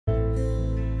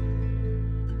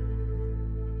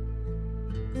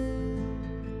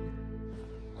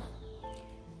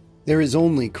There is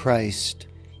only Christ.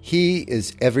 He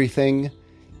is everything.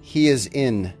 He is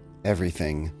in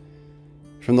everything.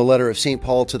 From the letter of St.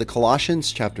 Paul to the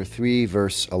Colossians, chapter 3,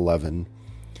 verse 11.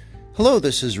 Hello,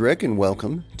 this is Rick, and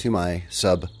welcome to my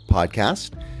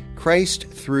sub-podcast, Christ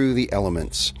Through the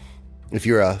Elements. If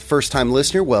you're a first-time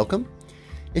listener, welcome.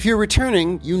 If you're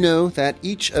returning, you know that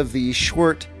each of these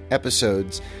short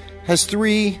episodes has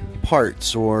three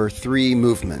parts or three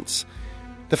movements.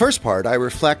 The first part, I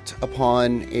reflect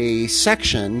upon a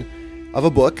section of a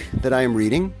book that I am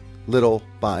reading, little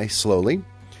by slowly.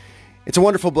 It's a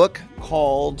wonderful book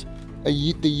called The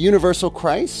Universal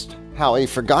Christ, How a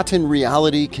Forgotten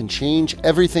Reality Can Change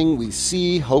Everything We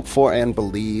See, Hope for, and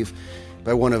Believe,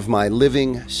 by one of my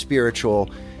living spiritual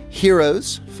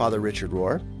heroes, Father Richard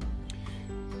Rohr.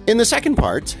 In the second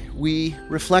part, we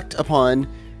reflect upon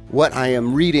what I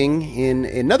am reading in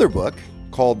another book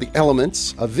called The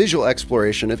Elements, a visual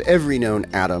exploration of every known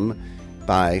atom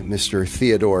by Mr.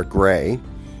 Theodore Gray.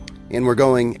 And we're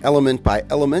going element by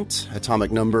element, atomic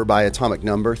number by atomic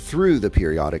number through the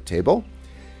periodic table.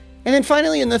 And then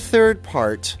finally, in the third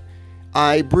part,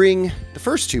 I bring the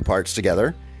first two parts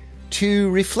together to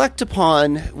reflect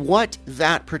upon what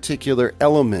that particular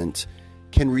element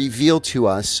can reveal to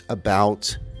us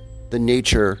about the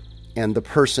nature and the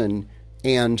person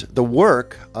and the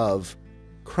work of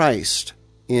Christ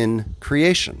in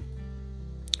creation.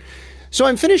 So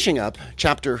I'm finishing up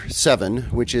chapter 7,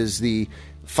 which is the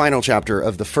final chapter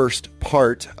of the first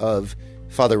part of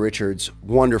Father Richard's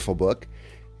wonderful book.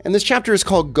 And this chapter is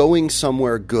called Going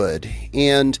Somewhere Good,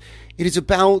 and it is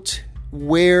about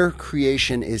where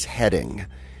creation is heading.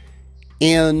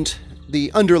 And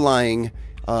the underlying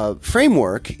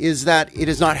framework is that it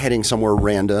is not heading somewhere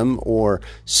random or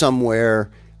somewhere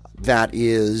that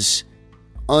is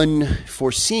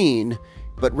unforeseen,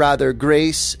 but rather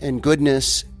grace and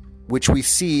goodness, which we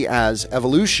see as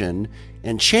evolution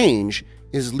and change,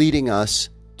 is leading us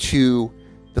to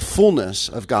the fullness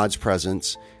of God's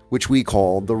presence, which we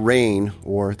call the reign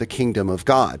or the kingdom of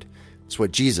God. It's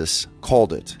what Jesus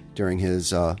called it during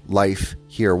his life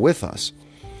here with us.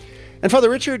 And Father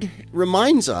Richard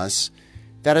reminds us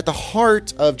that at the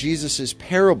heart of Jesus'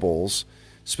 parables,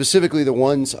 specifically the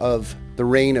ones of the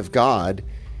reign of God,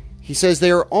 he says they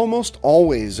are almost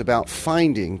always about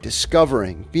finding,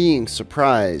 discovering, being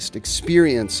surprised,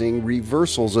 experiencing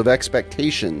reversals of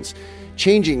expectations,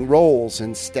 changing roles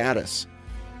and status.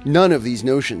 None of these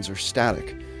notions are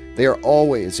static. They are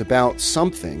always about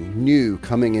something new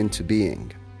coming into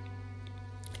being.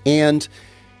 And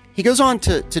he goes on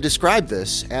to describe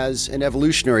this as an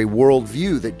evolutionary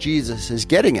worldview that Jesus is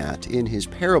getting at in his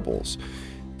parables.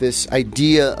 This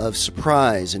idea of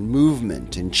surprise and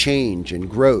movement and change and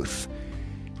growth.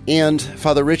 And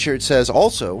Father Richard says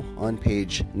also on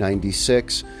page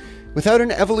 96, without an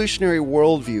evolutionary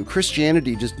worldview,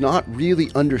 Christianity does not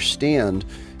really understand,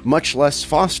 much less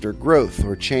foster growth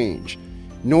or change,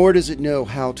 nor does it know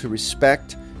how to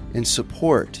respect and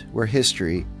support where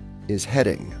history is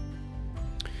heading.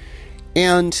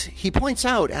 And he points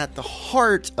out at the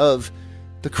heart of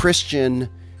the Christian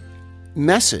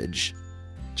message,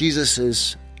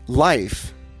 Jesus'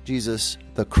 life, Jesus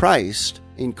the Christ,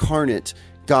 incarnate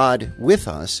God with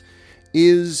us,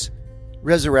 is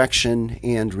resurrection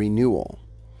and renewal.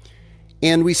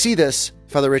 And we see this,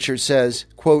 Father Richard says,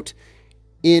 quote,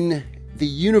 in the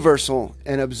universal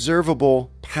and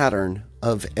observable pattern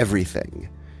of everything.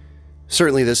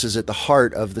 Certainly this is at the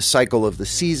heart of the cycle of the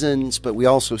seasons, but we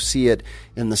also see it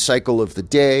in the cycle of the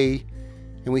day.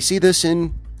 And we see this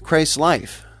in Christ's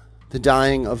life, the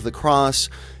dying of the cross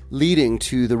leading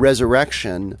to the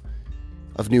resurrection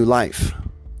of new life,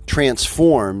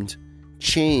 transformed,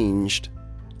 changed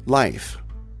life.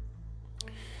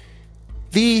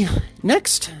 The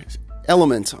next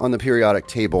element on the periodic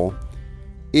table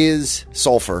is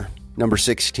sulfur, number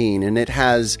 16, and it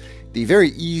has the very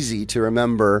easy to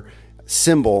remember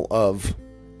symbol of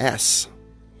S.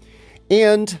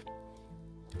 And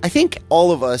I think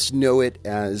all of us know it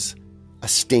as a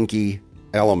stinky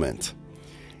element.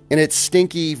 And it's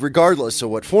stinky regardless of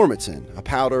what form it's in, a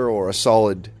powder or a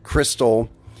solid crystal.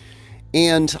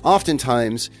 And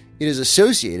oftentimes it is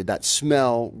associated, that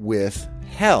smell, with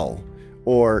hell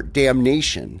or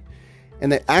damnation. And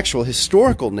the actual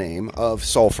historical name of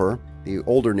sulfur, the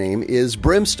older name, is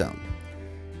brimstone.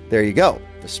 There you go,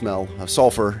 the smell of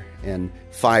sulfur and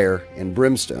fire and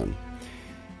brimstone.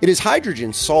 It is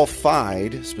hydrogen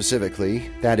sulfide, specifically,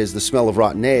 that is the smell of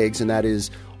rotten eggs, and that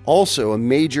is also a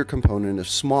major component of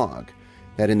smog,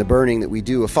 that in the burning that we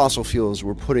do of fossil fuels,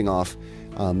 we're putting off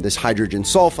this hydrogen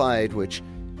sulfide, which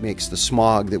makes the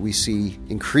smog that we see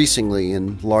increasingly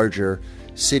in larger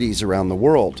cities around the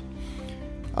world.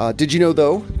 Did you know,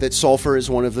 though, that sulfur is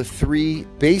one of the 3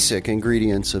 basic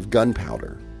ingredients of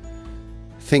gunpowder?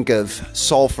 Think of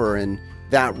sulfur and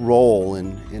that role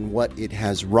and what it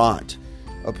has wrought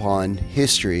upon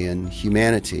history and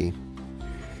humanity.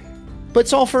 But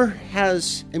sulfur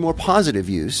has a more positive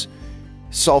use.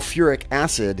 Sulfuric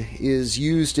acid is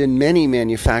used in many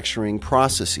manufacturing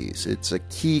processes. It's a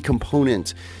key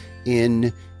component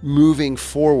in moving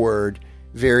forward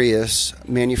various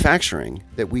manufacturing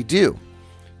that we do.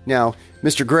 Now,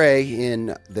 Mr. Gray,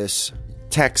 in this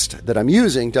text that I'm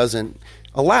using, doesn't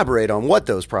elaborate on what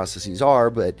those processes are,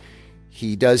 but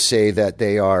he does say that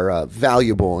they are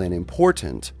valuable and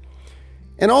important.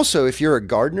 And also, if you're a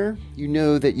gardener, you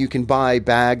know that you can buy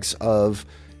bags of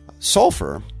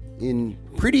sulfur in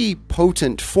pretty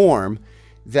potent form.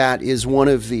 That is one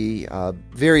of the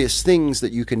various things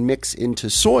that you can mix into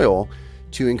soil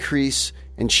to increase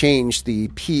and change the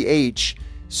pH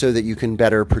so that you can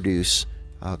better produce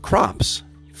crops,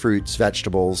 fruits,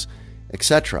 vegetables,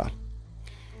 etc.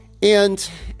 And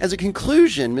as a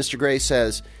conclusion, Mr. Gray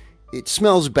says, it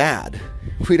smells bad.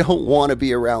 We don't want to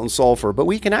be around sulfur, but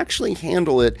we can actually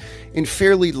handle it in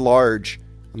fairly large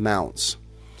amounts.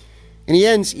 And he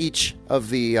ends each of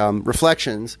the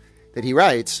reflections that he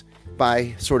writes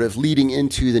by sort of leading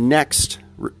into the next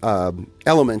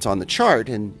element on the chart.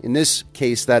 And in this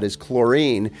case, that is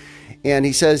chlorine. And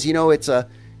he says, it's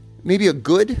maybe a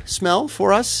good smell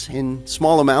for us in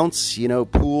small amounts,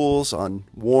 pools on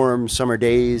warm summer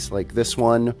days like this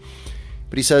one.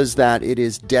 But he says that it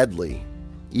is deadly,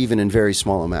 even in very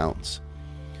small amounts.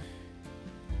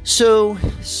 So,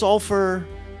 sulfur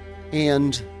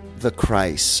and the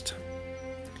Christ.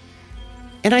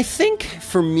 And I think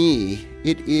for me,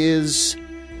 it is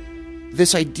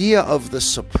this idea of the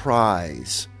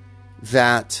surprise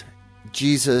that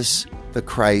Jesus the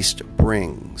Christ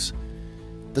brings.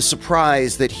 The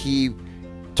surprise that he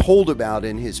told about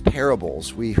in his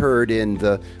parables. We heard in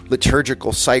the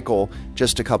liturgical cycle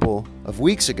just a couple of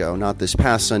weeks ago, not this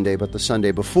past Sunday, but the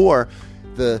Sunday before,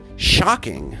 the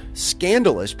shocking,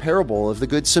 scandalous parable of the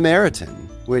Good Samaritan,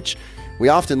 which we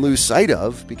often lose sight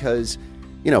of because,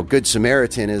 Good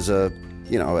Samaritan is an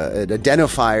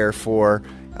identifier for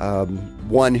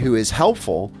one who is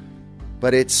helpful,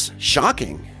 but it's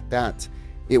shocking that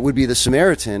it would be the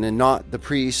Samaritan and not the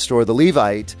priest or the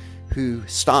Levite who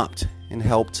stopped and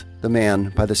helped the man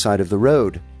by the side of the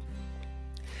road.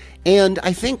 And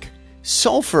I think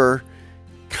sulfur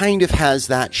kind of has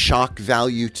that shock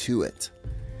value to it.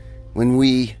 When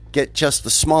we get just the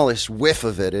smallest whiff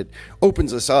of it, it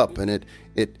opens us up and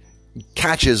it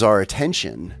catches our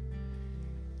attention.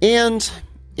 And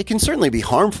it can certainly be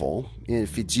harmful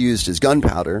if it's used as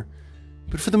gunpowder,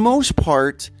 but for the most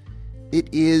part, it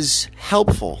is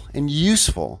helpful and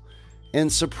useful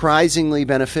and surprisingly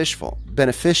beneficial.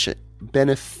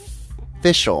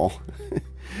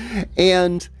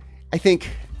 And I think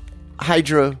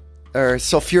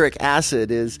sulfuric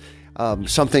acid is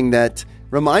something that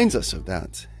reminds us of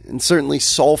that. And certainly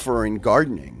sulfur in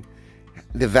gardening,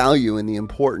 the value and the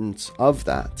importance of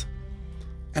that.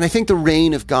 And I think the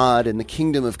reign of God and the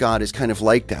kingdom of God is kind of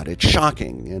like that. It's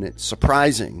shocking and it's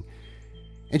surprising.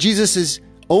 And Jesus'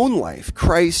 own life,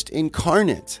 Christ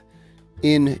incarnate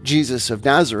in Jesus of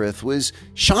Nazareth, was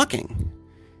shocking.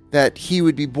 That he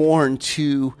would be born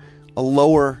to a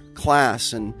lower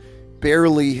class and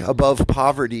barely above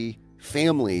poverty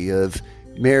family of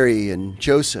Mary and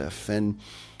Joseph. And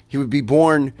he would be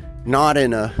born not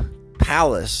in a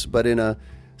palace, but in a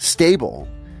stable.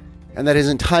 And that his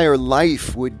entire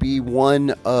life would be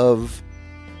one of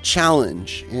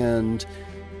challenge and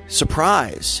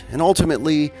surprise. And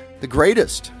ultimately, the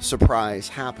greatest surprise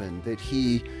happened, that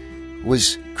he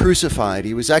was crucified.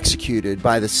 He was executed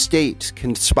by the state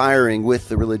conspiring with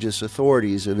the religious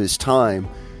authorities of his time.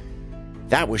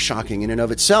 That was shocking in and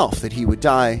of itself, that he would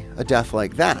die a death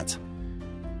like that.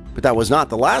 But that was not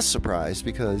the last surprise,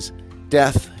 because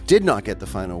death did not get the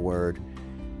final word.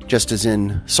 Just as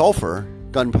in sulfur,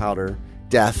 gunpowder,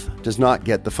 death does not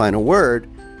get the final word,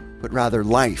 but rather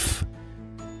life.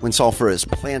 When sulfur is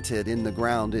planted in the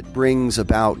ground, it brings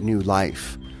about new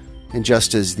life. And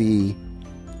just as the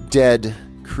dead,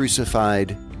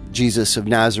 crucified Jesus of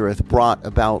Nazareth brought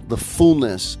about the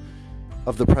fullness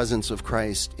of the presence of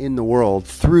Christ in the world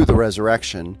through the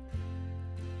resurrection,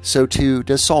 so too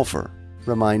does sulfur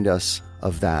remind us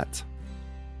of that.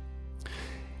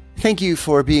 Thank you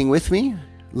for being with me.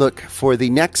 Look for the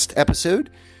next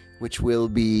episode, which will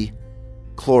be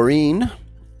chlorine.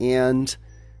 And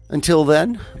until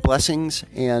then, blessings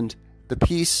and the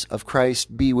peace of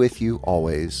Christ be with you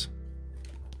always.